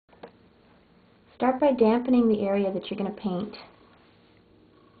Start by dampening the area that you're going to paint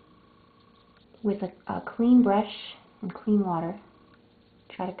with a clean brush and clean water.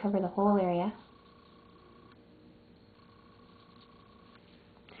 Try to cover the whole area.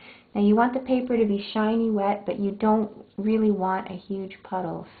 Now you want the paper to be shiny wet, but you don't really want a huge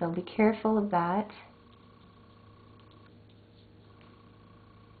puddle, so be careful of that.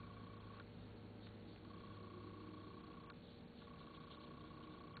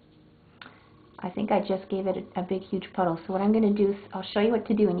 I think I just gave it a big huge puddle, so what I'm going to do is I'll show you what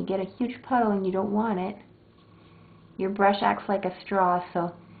to do when you get a huge puddle and you don't want it. Your brush acts like a straw,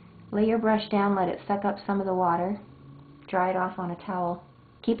 so lay your brush down, let it suck up some of the water, dry it off on a towel.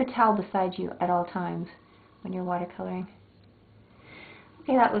 Keep a towel beside you at all times when you're watercoloring.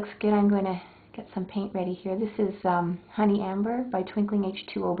 Okay, that looks good. I'm going to get some paint ready here. This is Honey Amber by Twinkling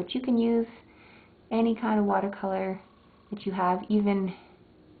H2O, but you can use any kind of watercolor that you have, even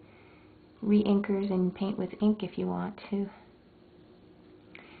re-inkers and paint with ink if you want to.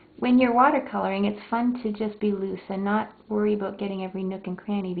 When you're watercoloring, it's fun to just be loose and not worry about getting every nook and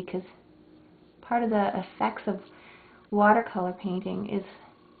cranny, because part of the effects of watercolor painting is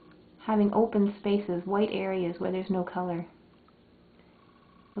having open spaces, white areas where there's no color.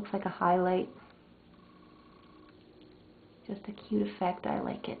 Looks like a highlight. Just a cute effect. I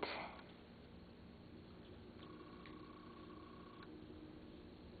like it.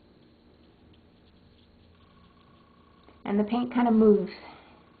 And the paint kind of moves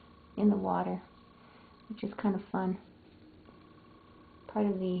in the water, which is kind of fun. Part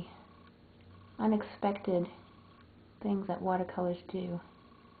of the unexpected things that watercolors do.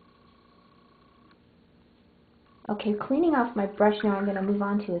 Okay, cleaning off my brush now, I'm going to move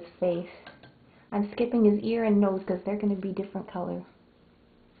on to his face. I'm skipping his ear and nose because they're going to be different color.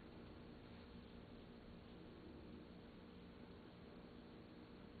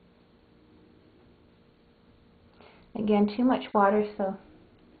 Again, too much water, so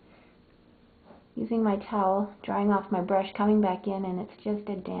using my towel, drying off my brush, coming back in, and it's just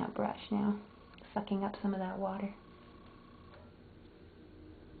a damp brush now, sucking up some of that water.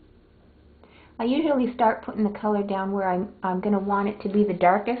 I usually start putting the color down where I'm going to want it to be the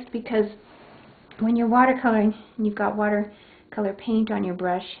darkest, because when you're watercoloring and you've got watercolor paint on your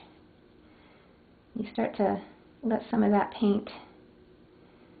brush, you start to let some of that paint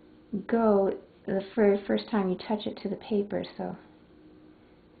go the first time you touch it to the paper, so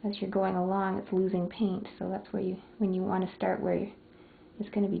as you're going along it's losing paint, so that's where when you want to start where it's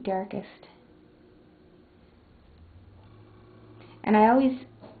going to be darkest. And I always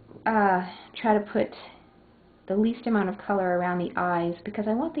try to put the least amount of color around the eyes, because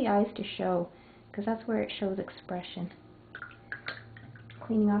I want the eyes to show, because that's where it shows expression.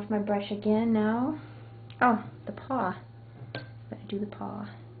 Cleaning off my brush again now. Oh, the paw. Gotta do the paw.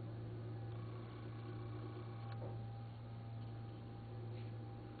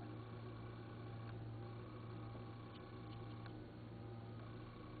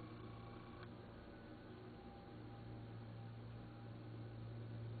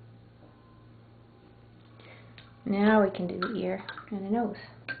 Now we can do the ear and the nose.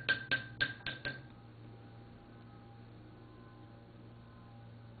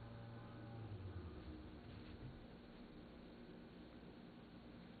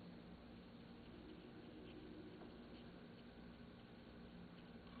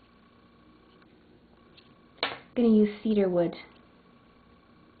 I'm going to use cedar wood.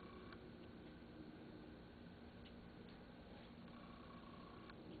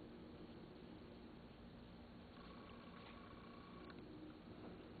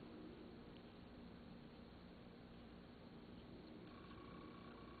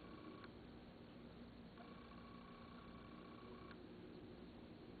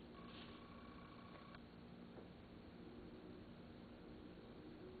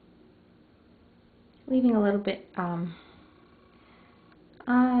 Leaving a little bit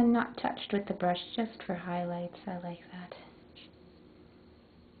not touched with the brush, just for highlights. I like that.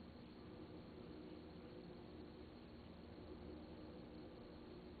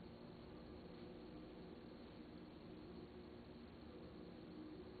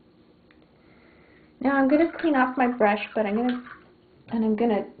 Now I'm going to clean off my brush, but I'm going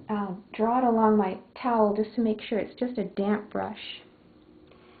to draw it along my towel just to make sure it's just a damp brush.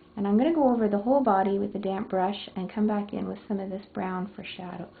 And I'm going to go over the whole body with the damp brush and come back in with some of this brown for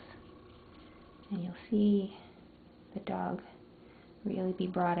shadows. And you'll see the dog really be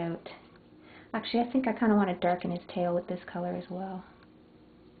brought out. Actually, I think I kind of want to darken his tail with this color as well.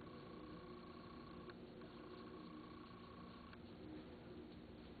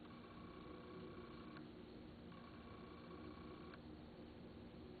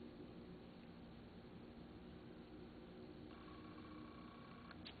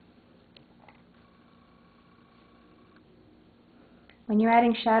 When you're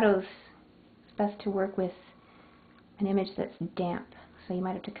adding shadows, it's best to work with an image that's damp. So you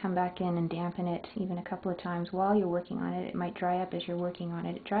might have to come back in and dampen it even a couple of times while you're working on it. It might dry up as you're working on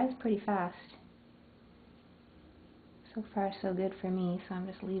it. It dries pretty fast. So far so good for me, so I'm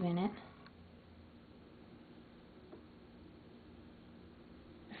just leaving it.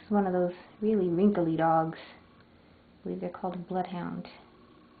 This is one of those really wrinkly dogs. I believe they're called a bloodhound.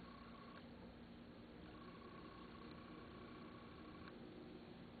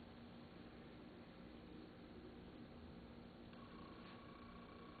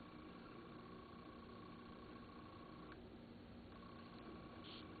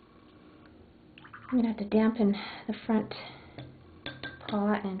 I'm going to have to dampen the front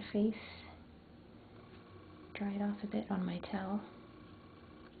paw and face. Dry it off a bit on my towel.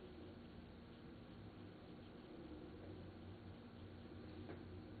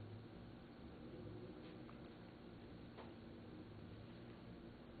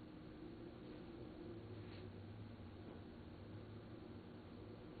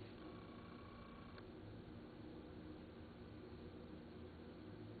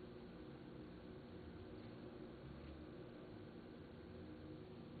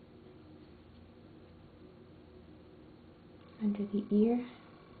 Under the ear,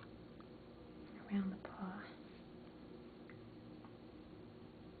 around the paw.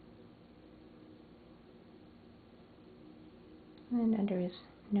 And under his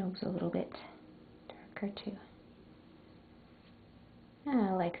nose a little bit darker too.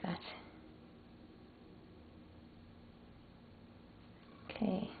 I like that.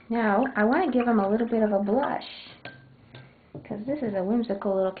 Okay, now I want to give him a little bit of a blush because this is a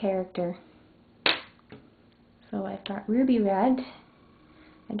whimsical little character. So I've got ruby red.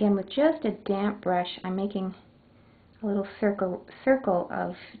 Again, with just a damp brush, I'm making a little circle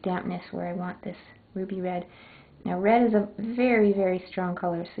of dampness where I want this ruby red. Now red is a very, very strong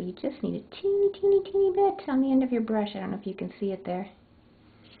color, so you just need a teeny bit on the end of your brush. I don't know if you can see it there.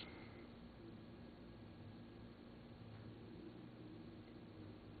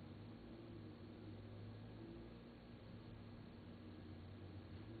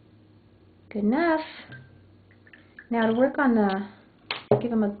 Good enough. Now to work on give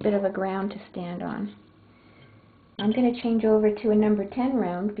them a bit of a ground to stand on. I'm going to change over to a number 10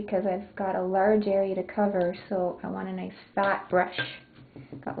 round because I've got a large area to cover, so I want a nice fat brush.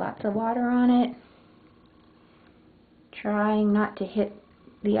 Got lots of water on it. Trying not to hit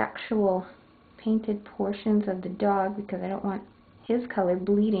the actual painted portions of the dog because I don't want his color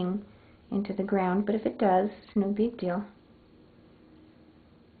bleeding into the ground, but if it does, it's no big deal.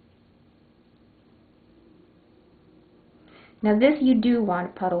 Now this you do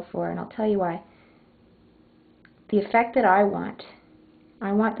want a puddle for, and I'll tell you why. The effect that I want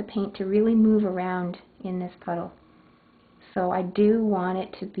the paint to really move around in this puddle. So I do want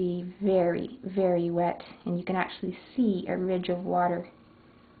it to be very, very wet, and you can actually see a ridge of water.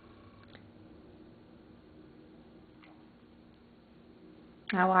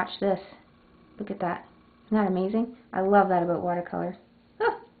 Now watch this. Look at that. Isn't that amazing? I love that about watercolor.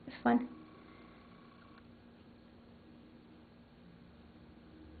 Oh, it's fun.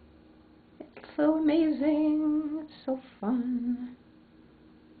 So amazing, it's so fun.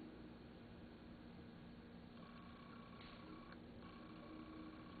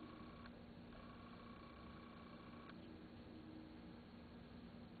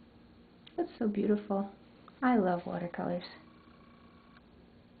 That's so beautiful. I love watercolors.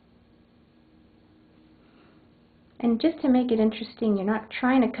 And just to make it interesting, you're not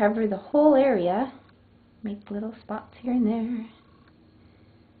trying to cover the whole area. Make little spots here and there.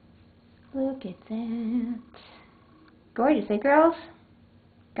 Look at that. Gorgeous, eh, girls?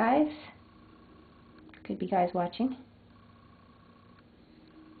 Guys? Could be guys watching.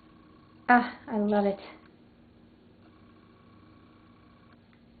 Ah, I love it.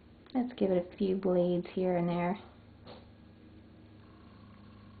 Let's give it a few blades here and there.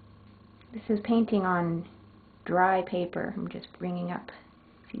 This is painting on dry paper. I'm just bringing up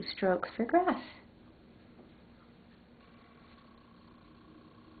a few strokes for grass.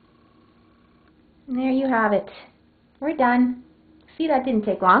 And there you have it. We're done. See, that didn't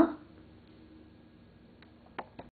take long.